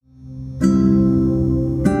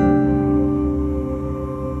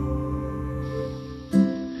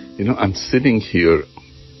I'm sitting here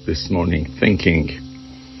this morning thinking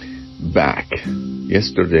back.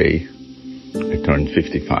 Yesterday, I turned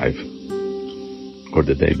 55, or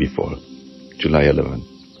the day before, July 11.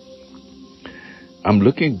 I'm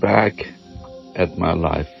looking back at my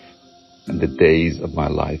life and the days of my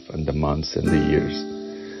life and the months and the years.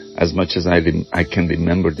 As much as I can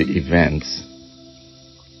remember the events,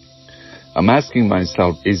 I'm asking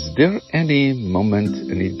myself, is there any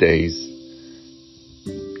moment, any days,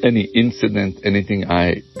 any incident, anything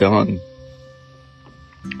I done,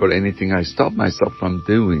 or anything I stopped myself from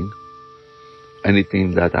doing,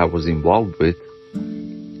 anything that I was involved with,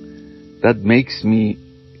 that makes me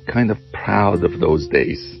kind of proud of those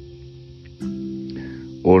days,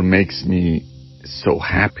 or makes me so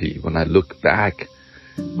happy when I look back,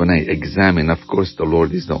 when I examine. Of course, the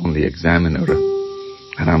Lord is the only examiner,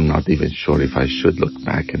 and I'm not even sure if I should look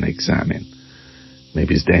back and examine.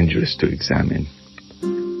 Maybe it's dangerous to examine,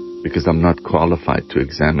 because I'm not qualified to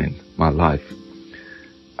examine my life.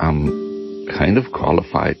 I'm kind of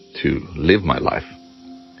qualified to live my life.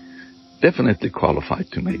 Definitely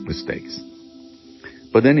qualified to make mistakes.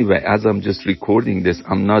 But anyway, as I'm just recording this,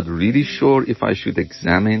 I'm not really sure if I should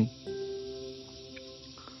examine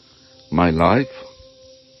my life,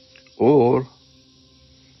 or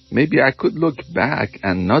maybe I could look back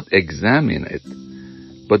and not examine it,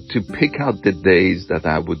 but to pick out the days that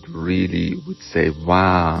I would say,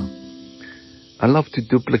 wow, I love to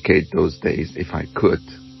duplicate those days if I could.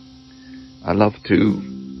 I love to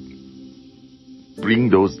bring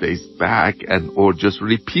those days back or just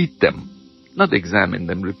repeat them. Not examine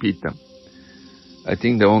them, repeat them. I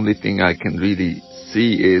think the only thing I can really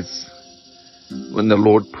see is when the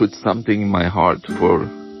Lord put something in my heart for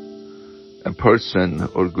a person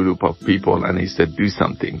or group of people, and He said, do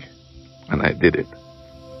something, and I did it.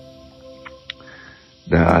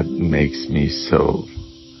 That makes me so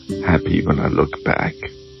happy when I look back.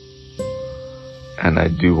 And I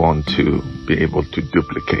do want to be able to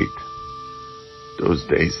duplicate those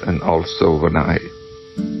days. And also when I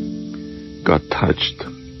got touched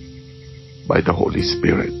by the Holy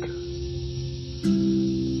Spirit.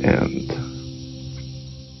 And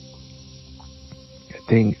I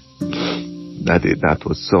think that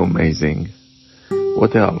was so amazing.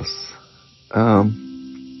 What else?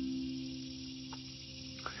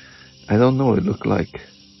 I don't know, it looked like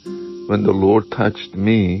when the Lord touched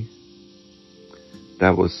me,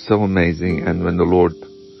 that was so amazing. And when the Lord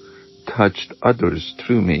touched others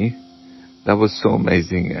through me, that was so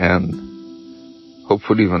amazing. And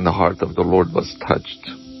hopefully when the heart of the Lord was touched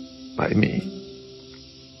by me,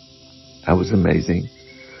 that was amazing.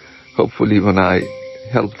 Hopefully when I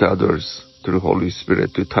helped others through Holy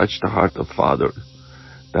Spirit to touch the heart of Father,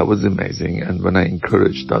 that was amazing. And when I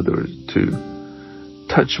encouraged others to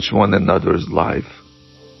touch one another's life,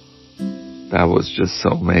 that was just so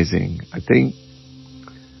amazing. I think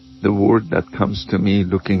the word that comes to me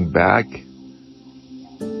looking back,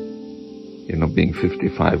 being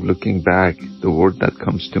 55, looking back, the word that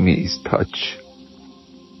comes to me is touch.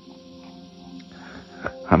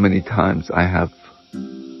 How many times I have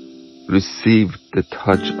received the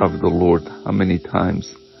touch of the Lord, how many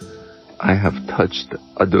times I have touched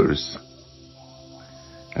others,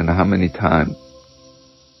 and how many times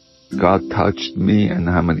God touched me, and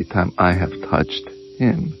how many times I have touched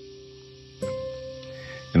Him.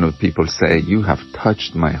 People say, you have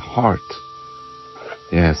touched my heart.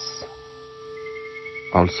 Yes.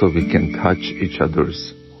 Also, we can touch each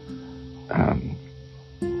other's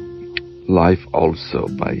life also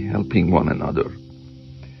by helping one another.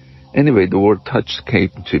 Anyway, the word touch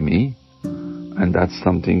came to me, and that's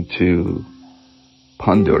something to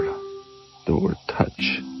ponder, the word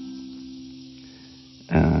touch.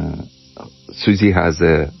 Susie has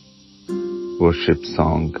a worship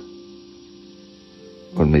song,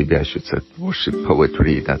 or maybe I should say worship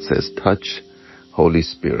poetry, that says, touch, Holy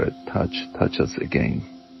Spirit, touch us again.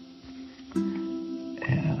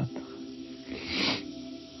 And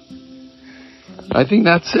I think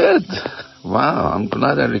that's it. Wow, I'm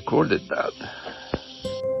glad I recorded that.